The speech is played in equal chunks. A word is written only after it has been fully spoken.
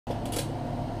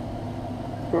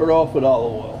Start off with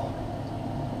olive oil.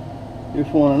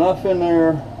 Just want enough in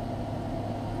there.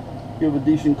 Give a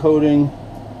decent coating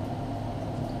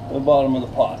at the bottom of the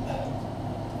pot.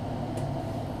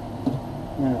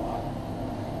 Now,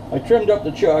 I trimmed up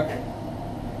the chuck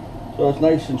so it's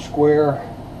nice and square,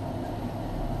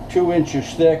 2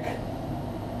 inches thick.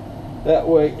 That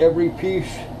way every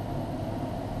piece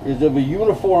is of a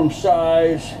uniform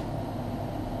size,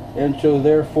 and so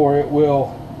therefore it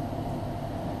will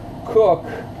cook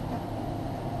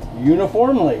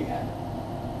uniformly.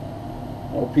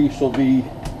 No piece will be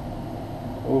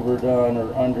overdone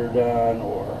or underdone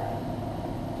or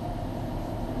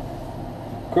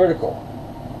critical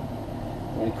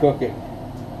when cooking.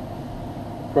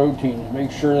 Proteins,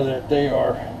 make sure that they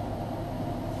are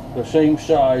the same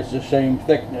size, the same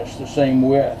thickness, the same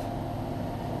width,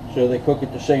 so they cook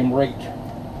at the same rate.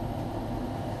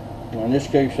 Now in this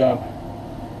case I'm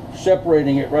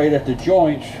separating it right at the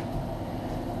joints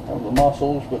of the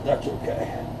muscles, but that's okay.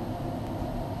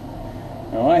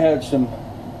 Now I had some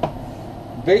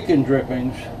bacon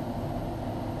drippings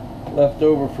left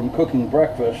over from cooking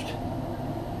breakfast,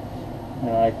 and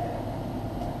I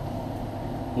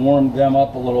warmed them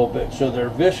up a little bit so they're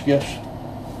viscous.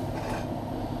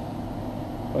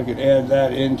 I could add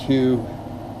that into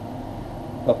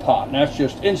a pot, and that's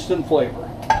just instant flavor.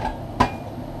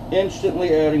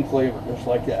 Instantly adding flavor, just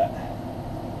like that.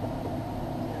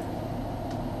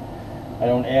 I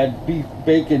don't add beef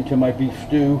bacon to my beef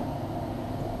stew,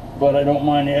 but I don't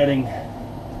mind adding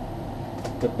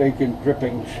the bacon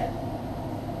drippings.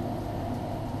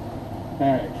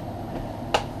 Alright,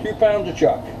 2 pounds of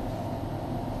chuck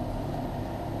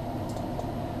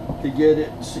to get it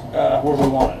where we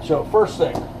want it. So first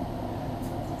thing,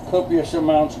 copious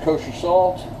amounts of kosher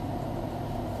salt.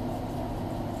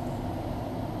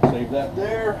 Save that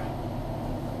there.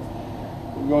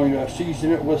 We're going to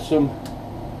season it with some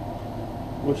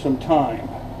thyme.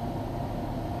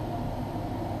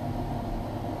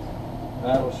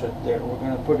 That'll sit there. We're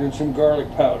going to put in some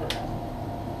garlic powder.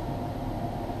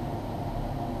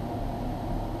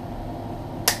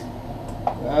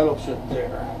 That'll sit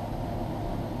there.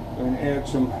 Going to add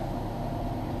some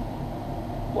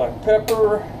black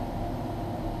pepper.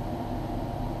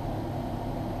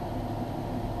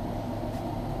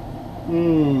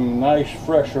 Nice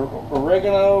fresh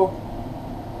oregano.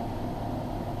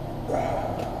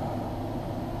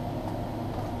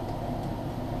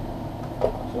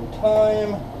 Some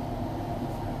thyme.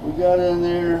 We got in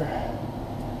there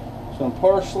some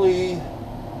parsley.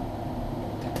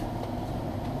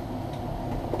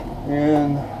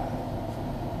 And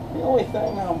the only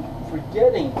thing I'm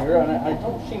forgetting here, and I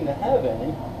don't seem to have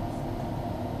any,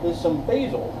 is some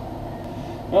basil.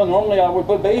 Well, normally I would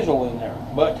put basil in there,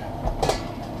 but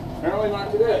apparently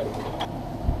not today.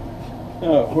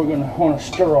 So we're going to want to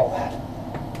stir all that.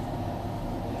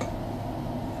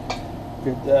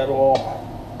 Get that all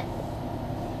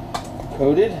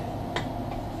coated.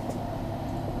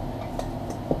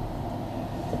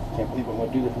 Can't believe I'm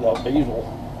going to do this without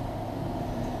basil.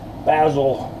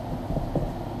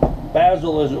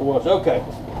 Basil as it was. Okay,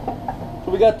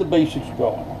 so we got the basics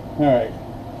going. All right,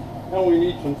 now we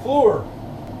need some flour.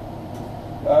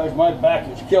 Guys, my back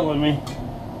is killing me.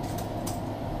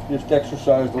 Just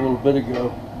exercised a little bit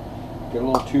ago. Get a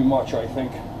little too much, I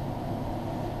think,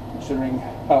 considering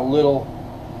how little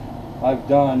I've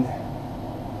done,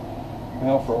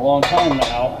 well, for a long time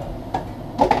now.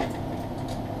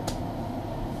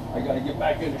 I got to get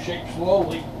back into shape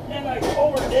slowly, and I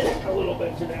overdid it a little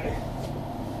bit today.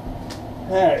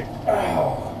 All right.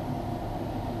 Oh.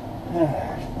 All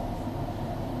right.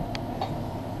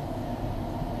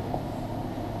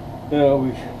 So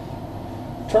we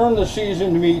turn the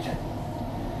seasoned meat,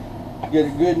 get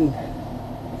it good and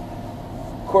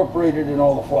incorporated in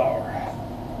all the flour.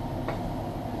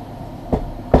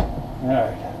 All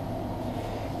right.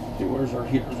 See, where's our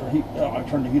heat? Oh, I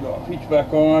turned the heat off. Heat's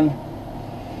back on.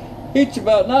 Heat's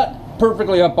about not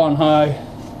perfectly up on high,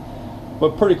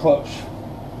 but pretty close.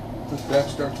 Let that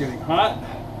start getting hot,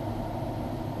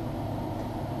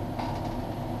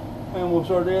 and we'll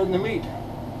start adding the meat.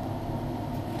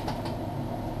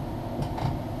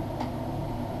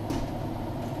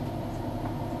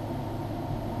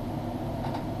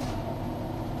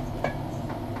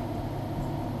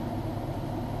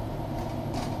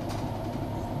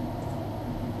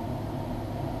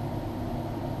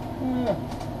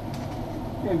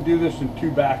 I'm going to do this in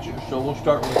 2 batches, so we'll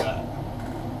start with that.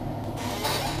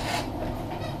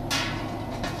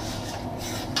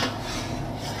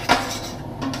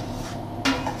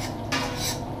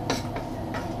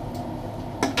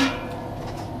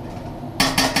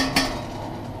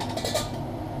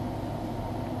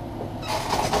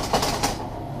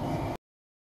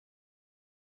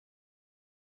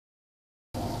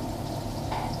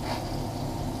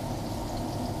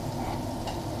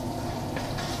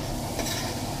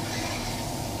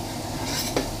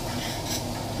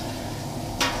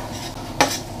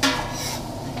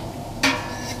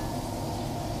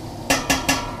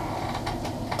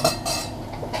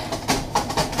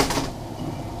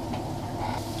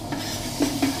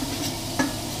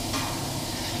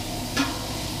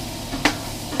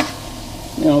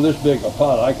 You know, this big a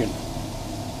pot, I can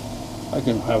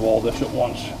have all this at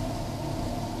once.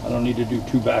 I don't need to do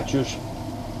 2 batches.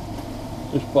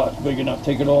 This pot's big enough,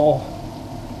 take it all.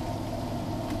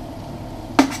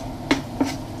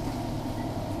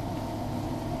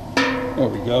 There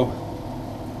we go.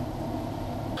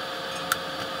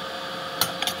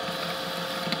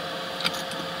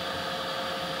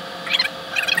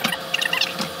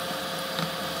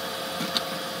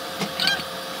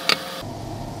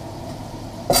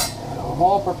 I'm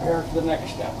all prepared for the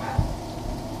next step.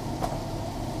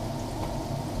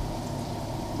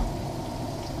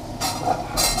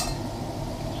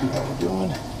 See how we're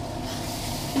doing.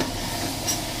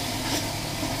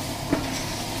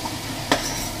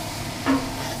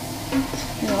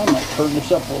 You know, I might turn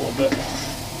this up a little bit.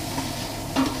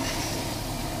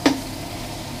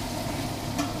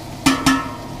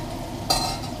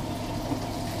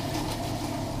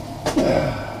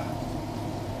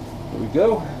 There we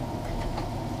go.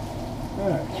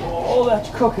 Alright, so all that's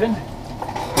cooking.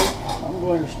 I'm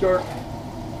going to start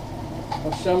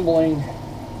assembling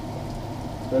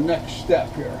the next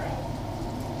step here.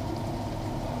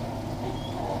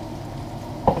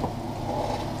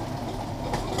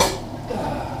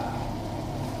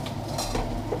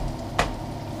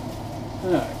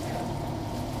 Alright.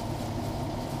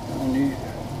 I need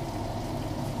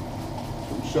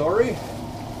some celery.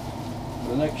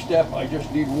 The next step, I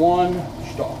just need 1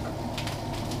 stalk.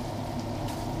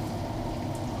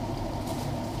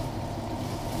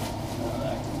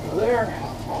 There.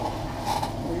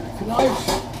 Knives.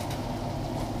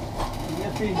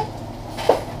 Nippy.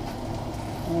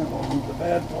 And we'll move the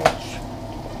bad parts.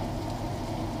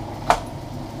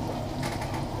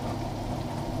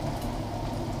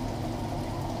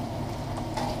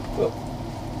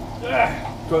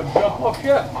 Tried to jump off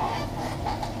ship.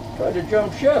 Tried to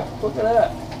jump ship. Look at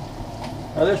that.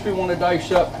 Now this we want to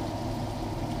dice up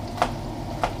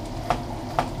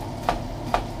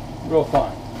real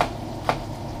fine.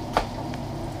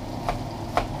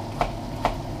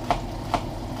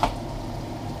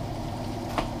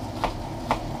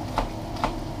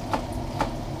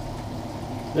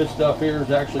 This stuff here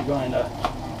is actually going to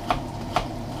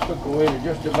cook away to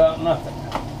just about nothing.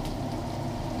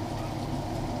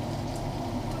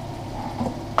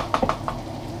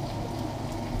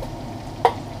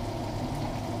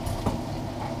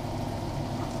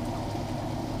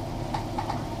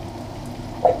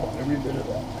 Every bit of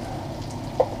that.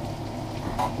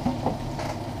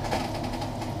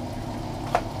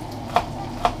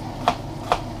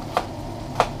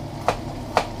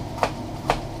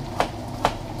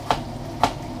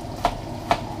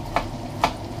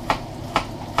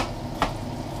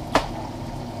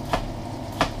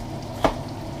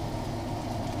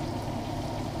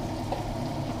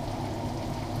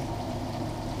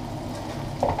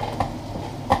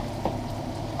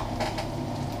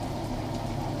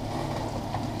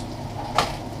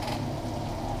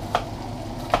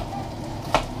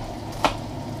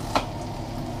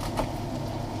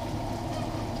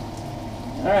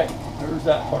 Alright, there's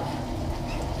that part.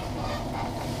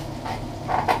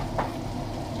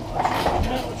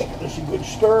 Let's give this a good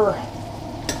stir.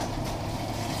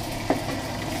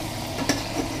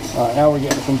 Alright, now we're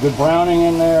getting some good browning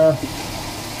in there.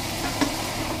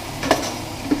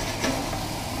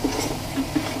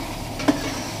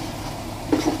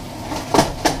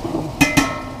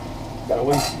 Got a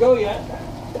ways to go yet.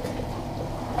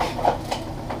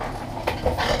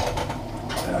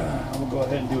 I'm going to go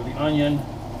ahead and do the onion.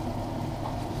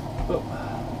 Oh.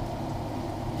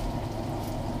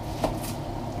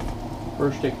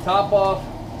 First take top off.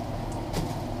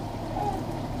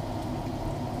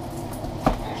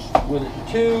 Split it in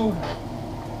 2.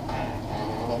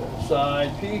 Set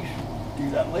aside piece. Do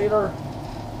that later.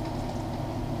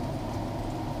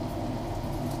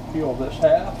 Peel this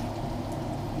half.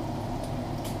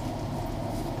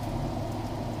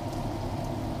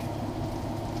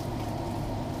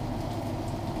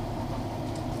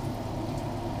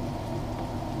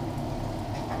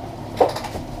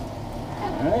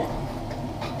 Alright.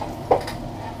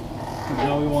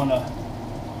 Now we want to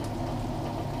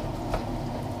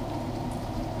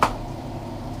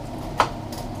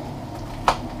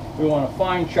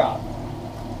fine chop.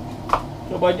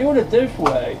 So by doing it this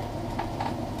way,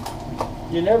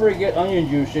 you never get onion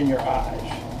juice in your eyes.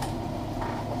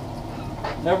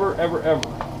 Never, ever,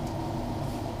 ever.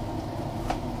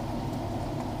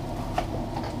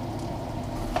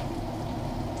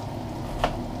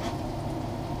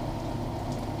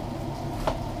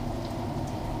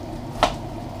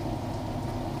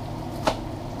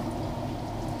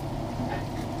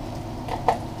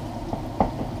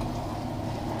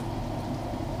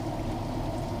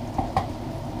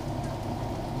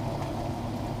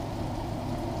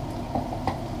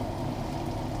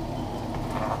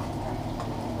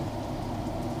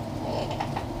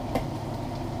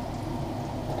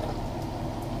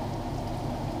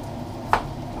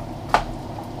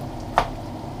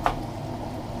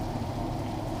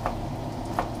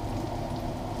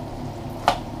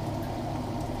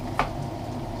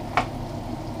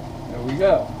 There we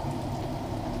go.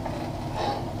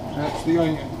 That's the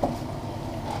onion.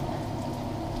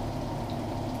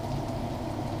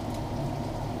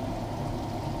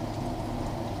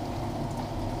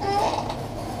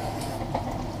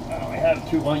 I only have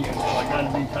 2 onions, so I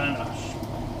gotta be kind of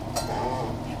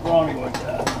scrawny with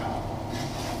that.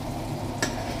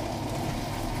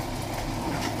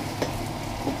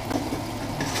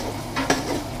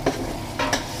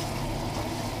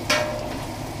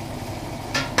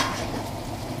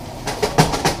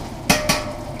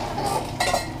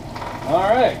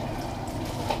 Alright,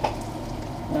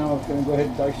 now I'm going to go ahead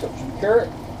and dice up some carrot.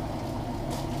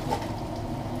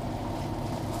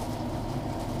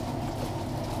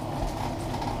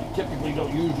 I typically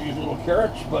don't use these little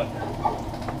carrots, but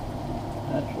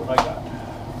that's what I got.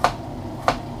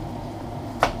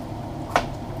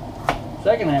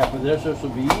 Second half of this will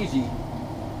be easy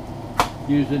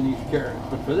using these carrots,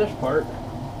 but for this part,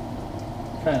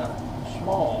 kind of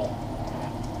small.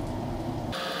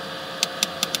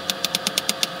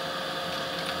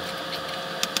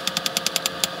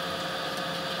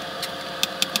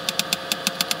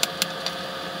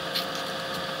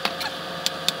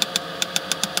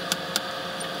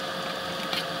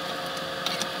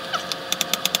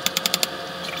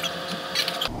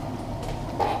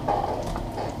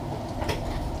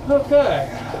 Okay,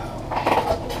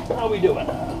 how are we doing?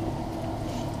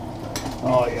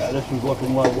 Oh yeah, this is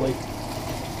looking lovely.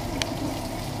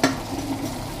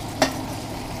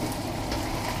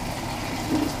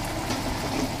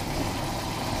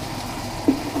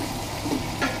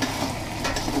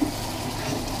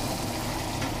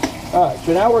 Alright,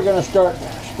 so now we're going to start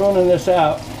spooning this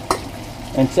out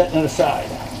and setting it aside.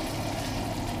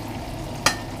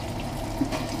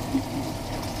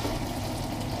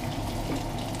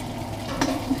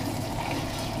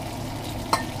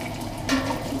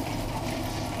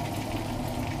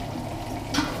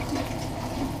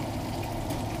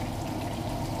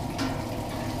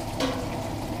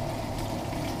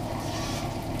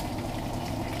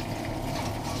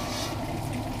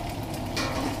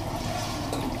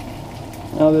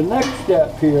 Now the next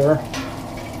step here,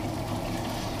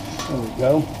 there we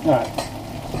go. All right.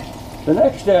 The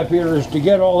next step here is to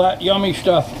get all that yummy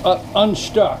stuff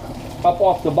unstuck, up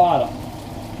off the bottom.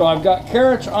 So I've got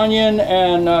carrots, onion,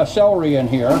 and celery in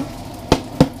here.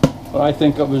 What I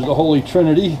think of as the Holy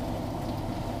Trinity.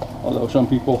 Although some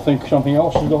people think something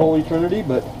else is the Holy Trinity,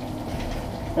 but.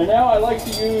 And now I like to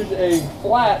use a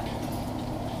flat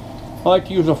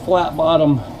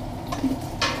bottom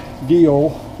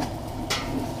deal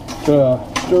to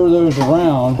stir those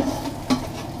around,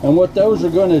 and what those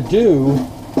are going to do,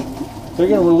 they're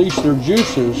going to release their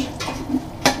juices,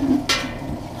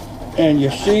 and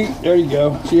you see, there you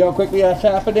go, see how quickly that's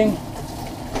happening?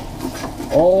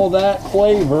 All that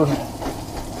flavor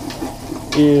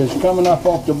is coming up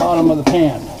off the bottom of the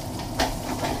pan,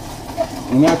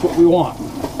 and that's what we want.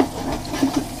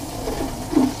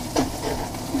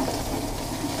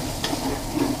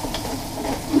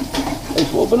 Takes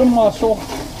a little bit of muscle.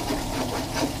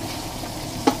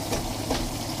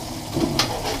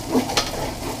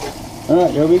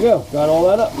 Alright, there we go. Got all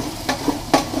that up.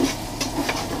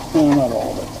 No, not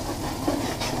all of it.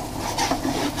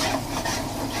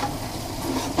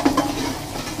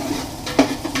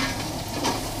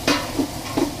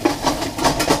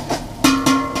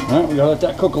 Alright, we gotta let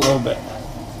that cook a little bit.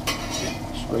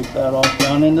 Scrape that off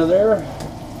down into there.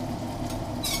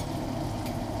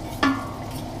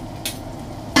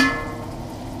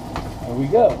 There we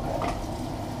go.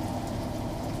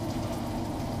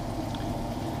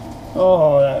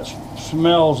 Oh, that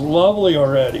smells lovely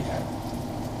already.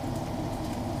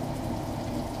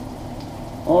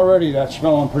 Already that's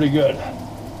smelling pretty good.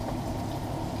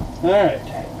 Alright.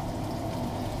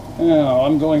 Now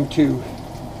I'm going to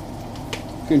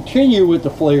continue with the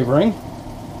flavoring.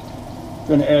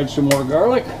 Going to add some more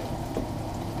garlic.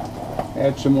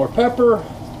 Add some more pepper.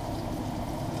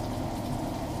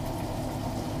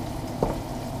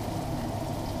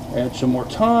 Add some more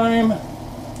thyme.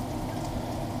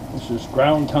 This is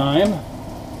ground thyme.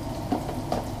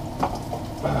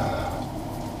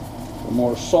 Some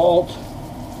more salt.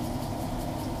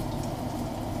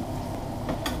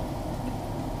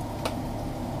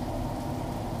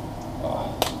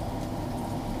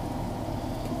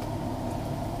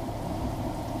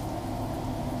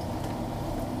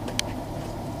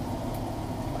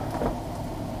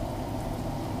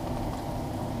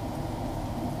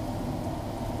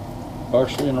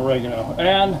 Parsley and oregano.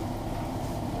 And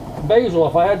basil.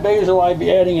 If I had basil, I'd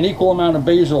be adding an equal amount of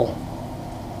basil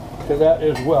to that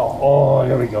as well. Oh,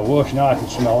 there we go. Whoosh, now I can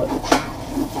smell it.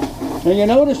 And you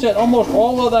notice that almost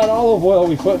all of that olive oil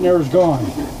we put in there is gone.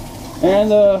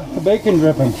 And the bacon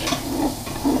drippings.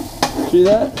 See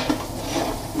that?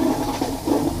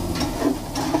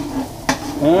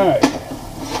 Alright.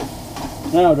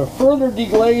 Now to further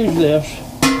deglaze this,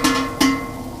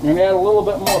 I'm going to add a little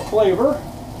bit more flavor.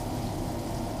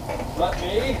 Let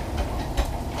me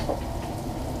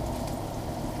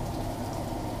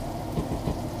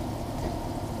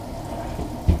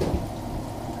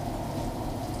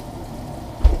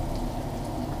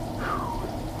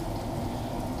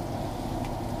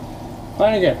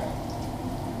and again.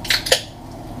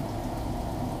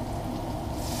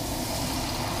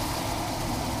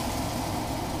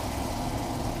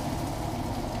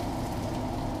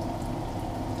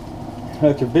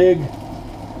 That's a big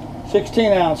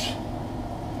 16-ounce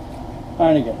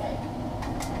Heineken.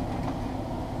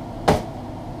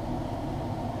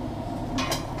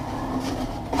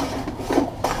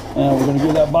 Now we're going to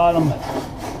give that bottom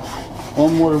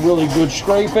one more really good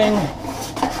scraping.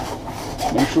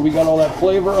 Make sure we got all that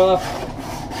flavor up.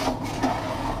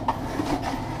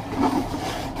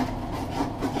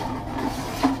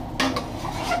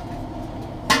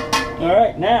 All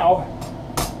right, now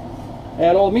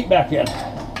add all the meat back in.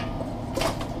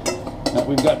 Now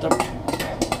we've got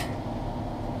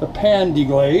the pan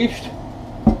deglazed.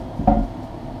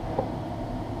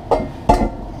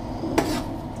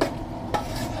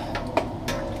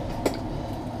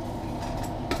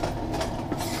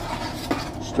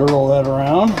 Stir all that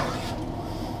around.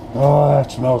 Oh,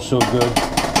 that smells so good.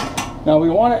 Now we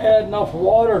want to add enough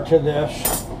water to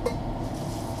this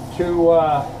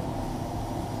to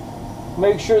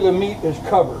make sure the meat is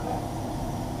covered.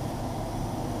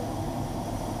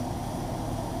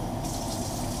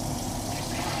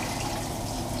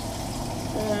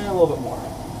 And a little bit more.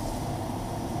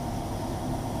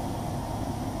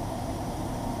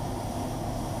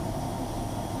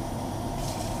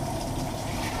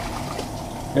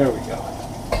 There we go.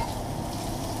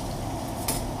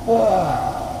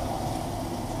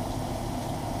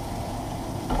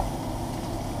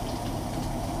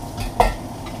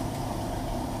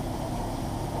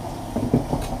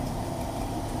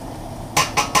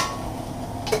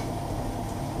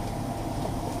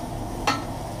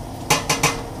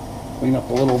 Clean up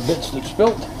the little bits that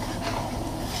spilt.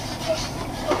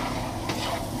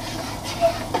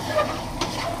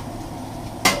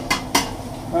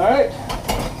 All right.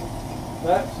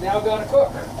 That's now got to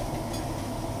cook.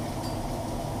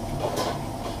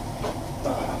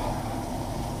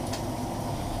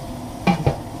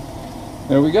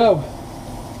 There we go.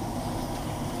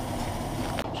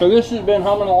 So this has been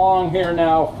humming along here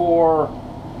now for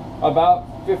about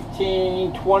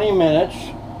 15-20 minutes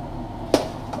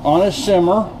on a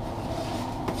simmer.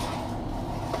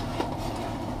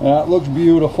 That looks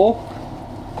beautiful.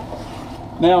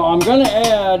 Now I'm going to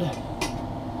add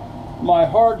my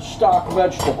hard stock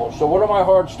vegetables. So what are my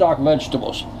hard stock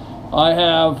vegetables? I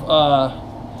have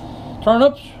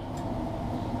turnips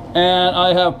and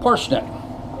I have parsnip.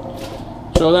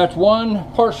 So that's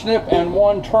one parsnip and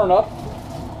one turnip.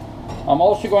 I'm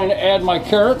also going to add my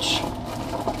carrots,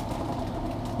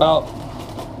 about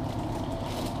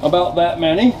that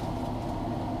many.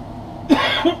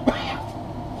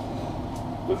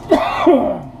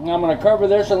 I'm going to cover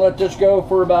this and let this go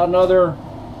for about another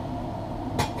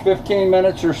 15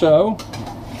 minutes or so.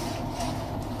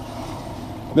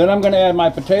 Then I'm going to add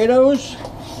my potatoes.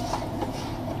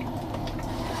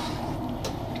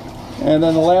 And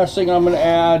then the last thing I'm going to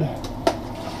add,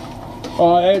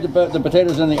 I add the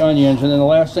potatoes and the onions, and then the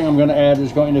last thing I'm going to add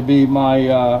is going to be my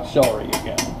celery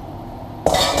again.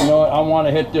 You know what, I want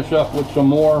to hit this up with some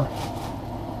more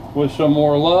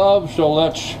love, so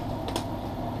let's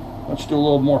do a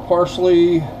little more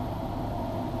parsley.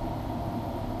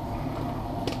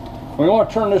 We want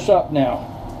to turn this up now.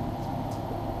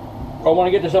 I want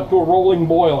to get this up to a rolling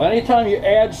boil. Anytime you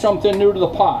add something new to the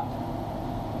pot,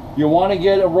 you want to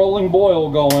get a rolling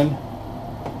boil going.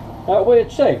 That way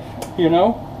it's safe, you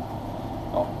know?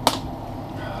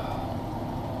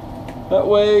 That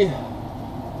way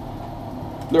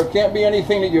there can't be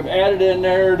anything that you've added in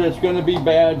there that's going to be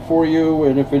bad for you,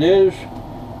 and if it is,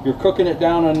 you're cooking it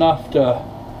down enough to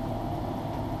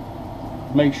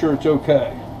make sure it's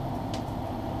okay.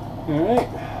 Alright,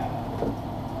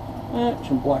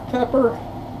 some black pepper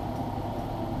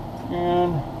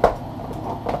and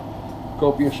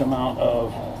copious amount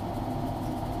of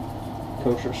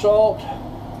kosher salt.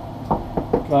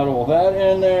 Got all that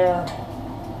in there.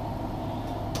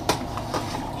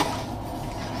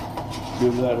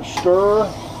 Give that a stir.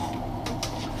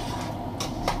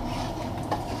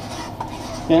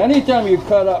 Now, anytime you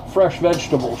cut up fresh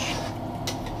vegetables,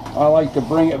 I like to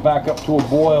bring it back up to a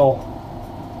boil.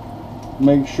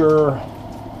 Make sure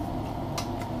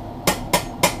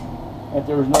that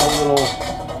there's no little,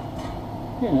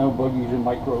 you know, buggies and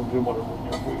microbes and whatever in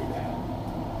your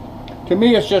food. To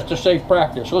me, it's just a safe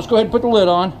practice. So let's go ahead and put the lid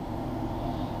on,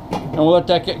 and we'll let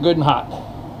that get good and hot.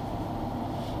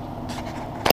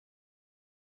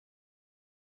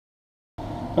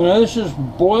 Now this is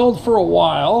boiled for a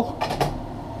while.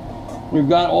 We've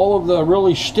got all of the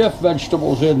really stiff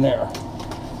vegetables in there.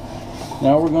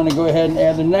 Now we're going to go ahead and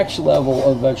add the next level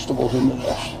of vegetables into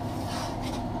this.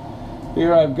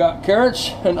 Here I've got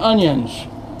carrots and onions.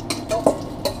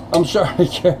 I'm sorry,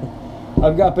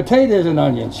 I've got potatoes and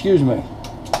onions, excuse me.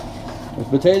 The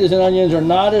potatoes and onions are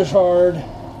not as hard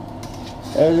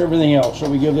as everything else. So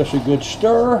we give this a good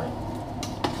stir.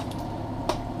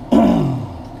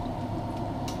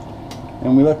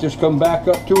 And we let this come back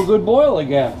up to a good boil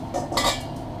again.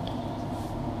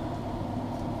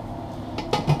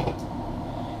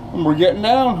 And we're getting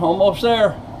down, almost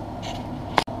there.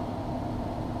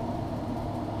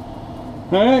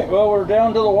 Alright, well, we're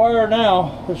down to the wire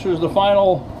now. This is the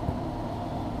final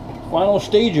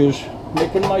stages,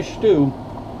 making my stew.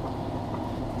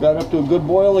 Got up to a good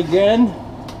boil again.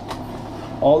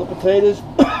 All the potatoes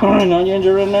and onions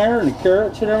are in there, and the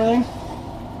carrots and everything.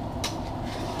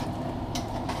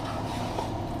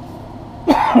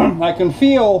 I can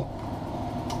feel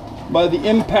by the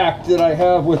impact that I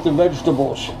have with the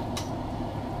vegetables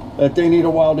that they need a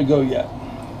while to go yet.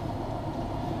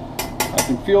 I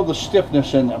can feel the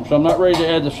stiffness in them, so I'm not ready to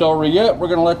add the celery yet. We're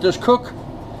going to let this cook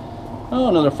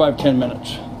another 5-10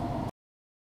 minutes.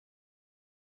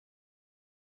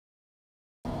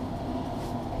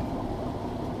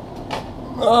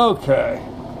 Okay,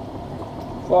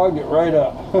 fogged it right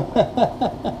up.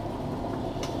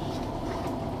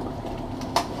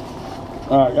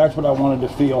 Alright, that's what I wanted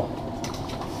to feel.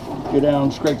 Go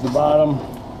down, scrape the bottom.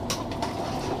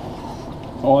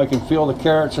 Oh, I can feel the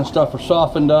carrots and stuff are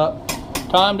softened up.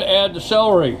 Time to add the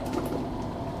celery.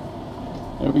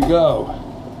 There we go.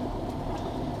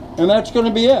 And that's going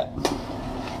to be it.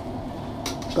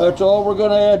 That's all we're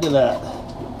going to add to that.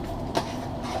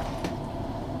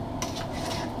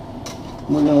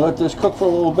 We're going to let this cook for a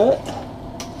little bit.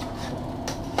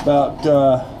 About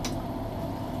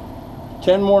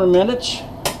 10 more minutes.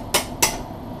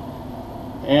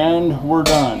 And we're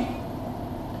done.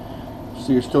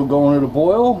 See, it's still going at a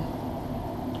boil.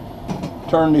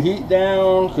 Turn the heat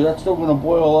down, because that's still going to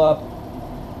boil up.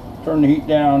 Turn the heat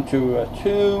down to a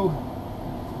 2.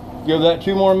 Give that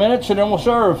 2 more minutes and then we'll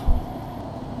serve.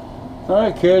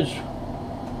 Alright kids.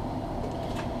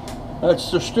 That's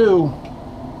the stew.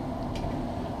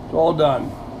 It's all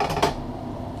done.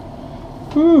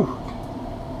 Whew.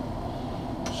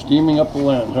 Steaming up the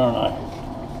lens, aren't I?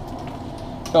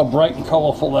 Look how bright and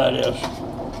colorful that is.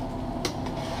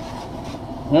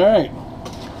 Alright.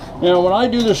 Now when I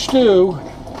do the stew,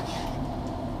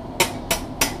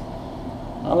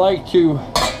 I like to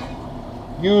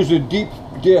use a deep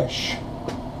dish.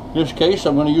 In this case,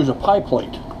 I'm going to use a pie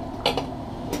plate.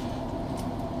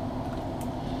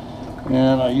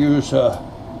 And I use a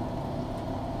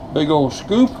big old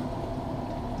scoop.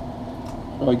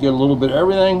 So I get a little bit of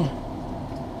everything.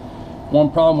 One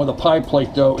problem with a pie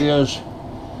plate though is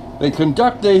they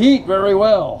conduct the heat very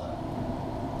well.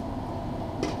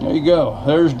 There you go.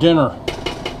 There's dinner.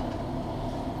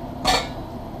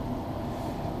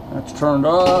 That's turned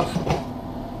off.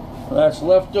 That's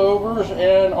leftovers,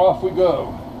 and off we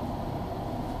go.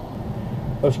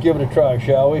 Let's give it a try,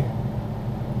 shall we?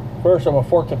 First, I'm going to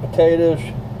fork the potatoes,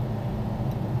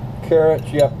 carrots.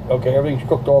 Yep, okay, everything's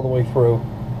cooked all the way through.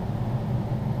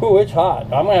 Ooh, it's hot.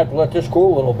 I'm going to have to let this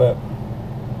cool a little bit.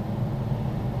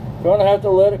 Going to have to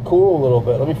let it cool a little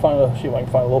bit. Let me see if I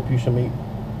can find a little piece of meat.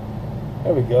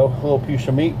 There we go, a little piece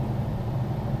of meat.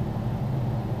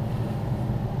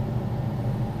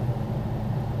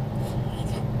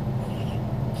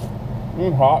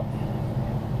 Hot.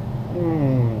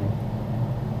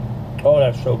 Oh,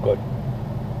 that's so good.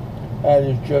 That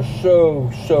is just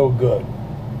so good.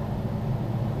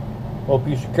 Little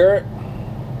piece of carrot.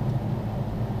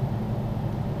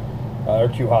 They're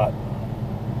too hot.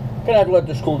 Gonna have to let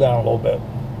this cool down a little bit.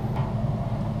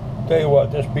 Tell you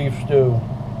what, this beef stew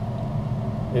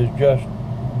is just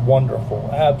wonderful.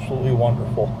 Absolutely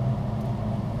wonderful.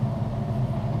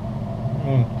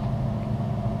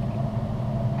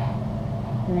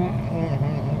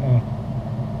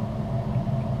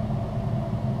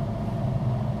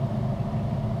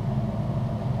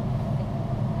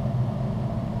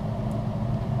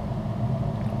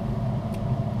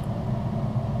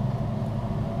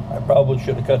 I probably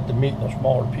should have cut the meat into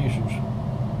smaller pieces.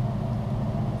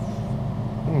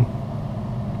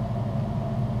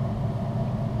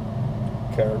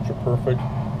 Carrots are perfect.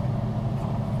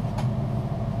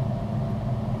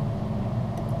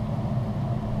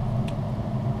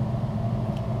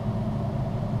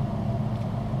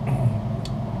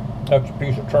 That's a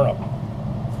piece of turnip.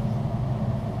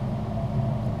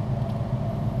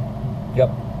 Yep.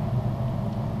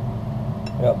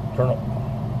 Yep, turnip.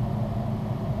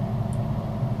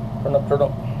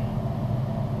 Turnip.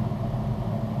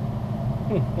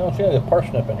 I don't see any of the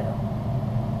parsnip in here.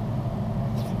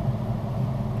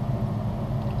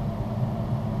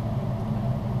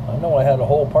 I know I had a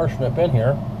whole parsnip in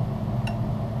here.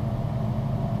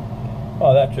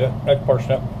 Oh, that's it. That's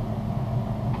parsnip.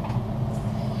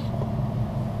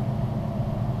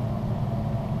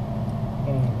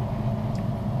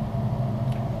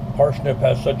 Parsnip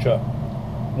has such a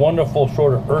wonderful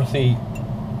sort of earthy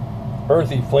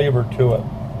flavor to it.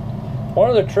 One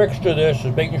of the tricks to this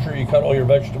is making sure you cut all your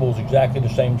vegetables exactly the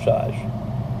same size,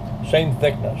 same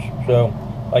thickness. So,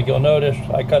 like you'll notice,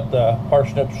 I cut the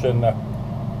parsnips in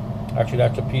actually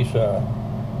that's a piece of,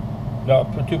 no,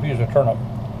 2 pieces of turnip.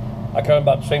 I cut them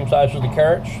about the same size as the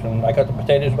carrots, and I cut the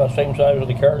potatoes about the same size as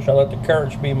the carrots. I let the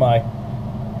carrots be my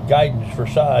guidance for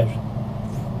size.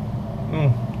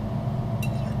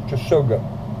 Just so good.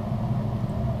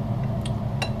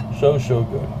 So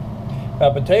good.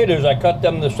 Now potatoes, I cut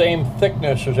them the same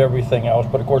thickness as everything else,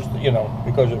 but of course, you know,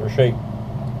 because of their shape,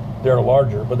 they're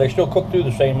larger, but they still cook through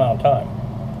the same amount of time.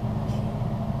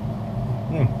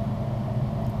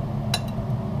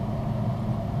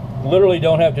 Literally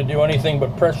don't have to do anything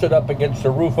but press it up against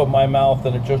the roof of my mouth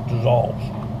and it just dissolves.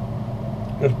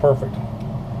 Just perfect.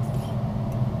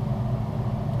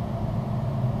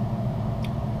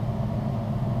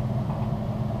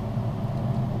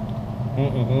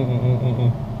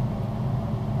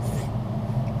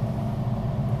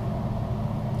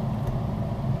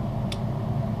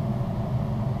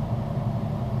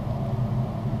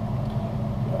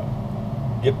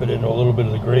 Dip it into a little bit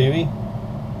of the gravy.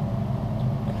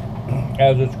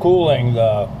 As it's cooling,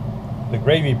 the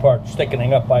gravy part's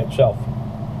thickening up by itself.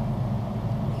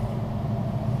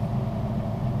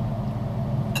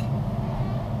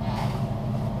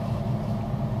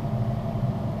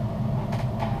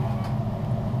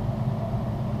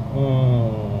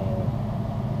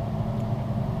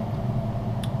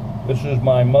 This is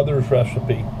my mother's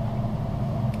recipe.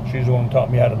 She's the one who taught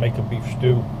me how to make a beef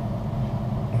stew.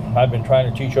 I've been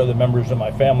trying to teach other members of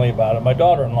my family about it. My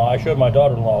daughter-in-law, I showed my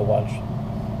daughter-in-law once.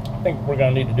 I think we're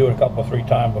going to need to do it a couple, 3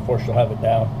 times before she'll have it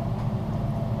down.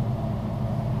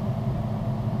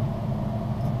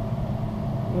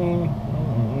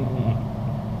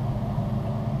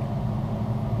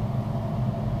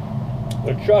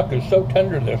 The chuck is so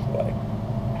tender this way.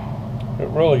 It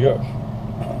really is.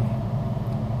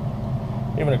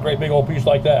 Even a great big old piece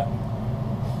like that.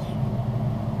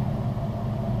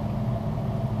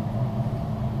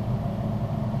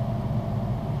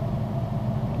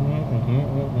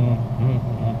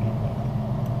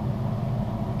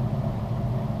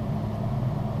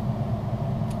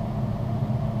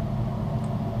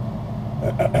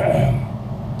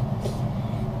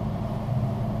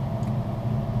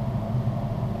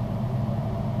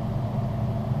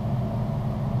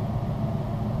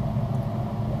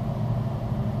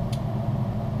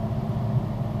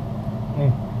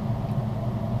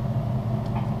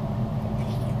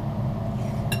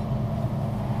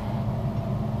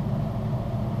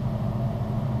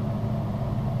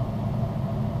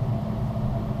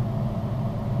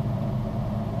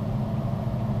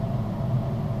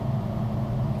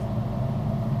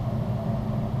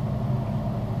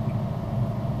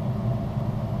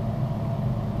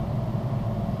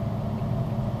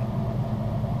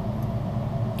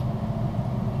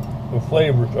 The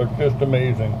flavors are just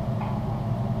amazing.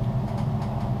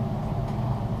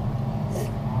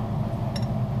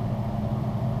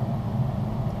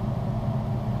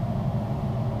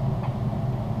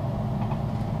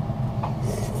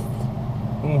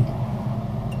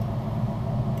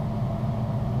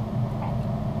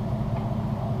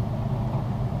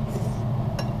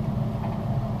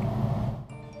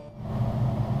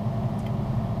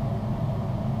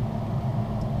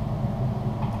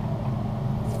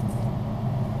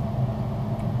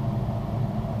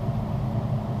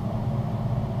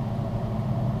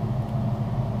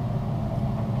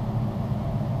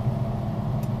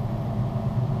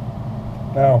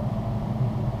 Now,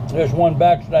 there's one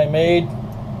batch that I made.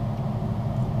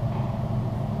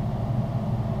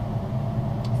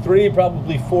 3,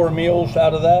 probably 4 meals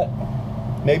out of that,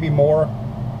 maybe more.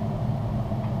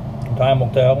 Time will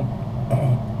tell.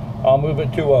 I'll move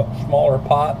it to a smaller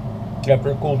pot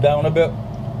after it cools down a bit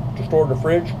to store in the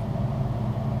fridge.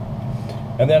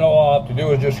 And then all I'll have to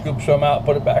do is just scoop some out,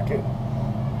 put it back in.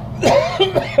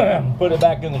 Put it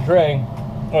back in the tray,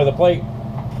 or the plate,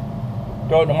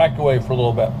 throw it in the microwave for a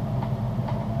little bit.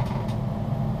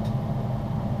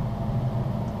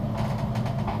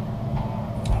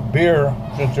 Beer,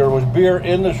 since there was beer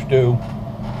in the stew,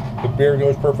 the beer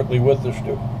goes perfectly with the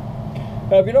stew.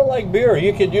 Now, if you don't like beer,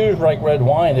 you could use like red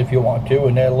wine if you want to,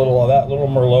 and add a little of that, little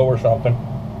Merlot or something.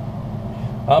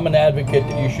 I'm an advocate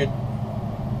that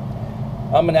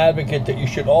you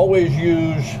should always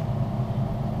use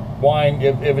wine.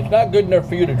 If it's not good enough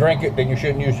for you to drink it, then you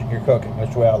shouldn't use it in your cooking.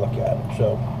 That's the way I look at it.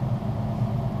 So,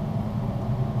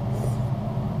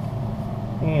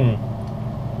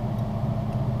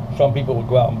 some people would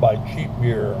go out and buy cheap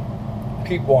beer,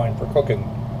 cheap wine for cooking.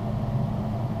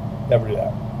 Never do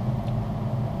that.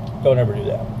 Don't ever do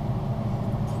that.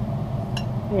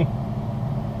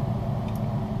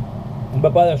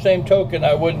 But by the same token,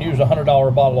 I wouldn't use a $100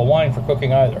 bottle of wine for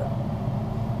cooking either.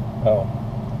 Oh.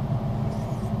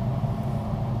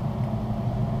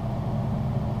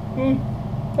 I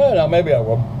don't know, maybe I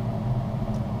will.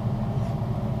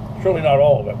 Certainly not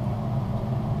all of it.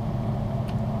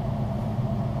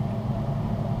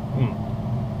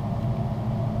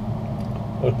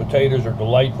 Those potatoes are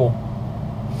delightful.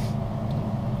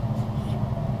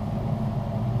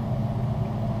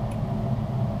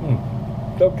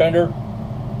 So tender.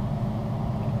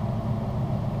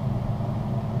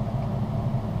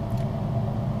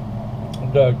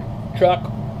 The chuck,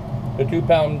 the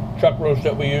 2-pound chuck roast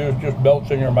that we use, just melts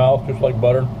in your mouth just like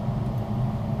butter.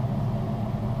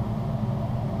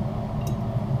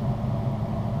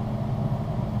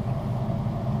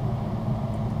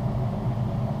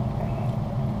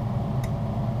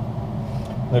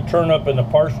 The turnip and the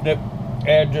parsnip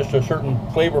add just a certain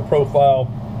flavor profile.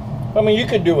 I mean, you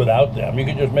could do without them. You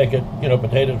could just make it,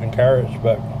 potatoes and carrots.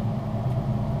 But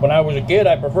when I was a kid,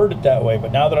 I preferred it that way.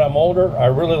 But now that I'm older, I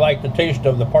really like the taste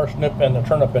of the parsnip and the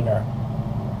turnip in there.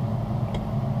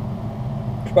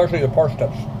 Especially the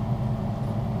parsnips.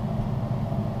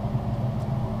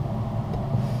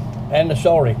 And the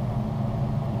celery.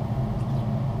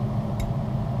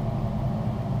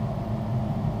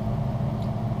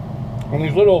 And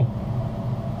these little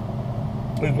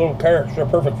carrots are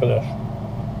perfect for this.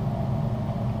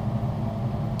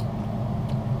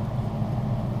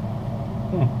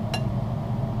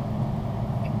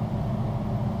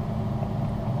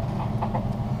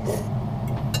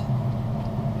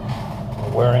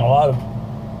 Wearing a lot of.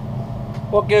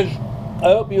 Well, kids,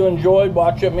 I hope you enjoyed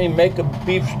watching me make a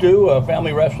beef stew, a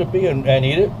family recipe, and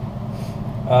eat it.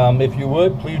 If you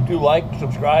would, please do like,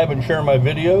 subscribe, and share my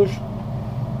videos.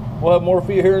 We'll have more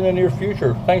for you here in the near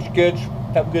future. Thanks, kids.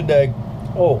 Have a good day.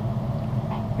 Oh,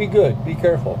 be good. Be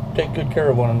careful. Take good care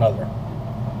of one another.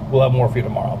 We'll have more for you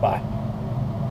tomorrow. Bye.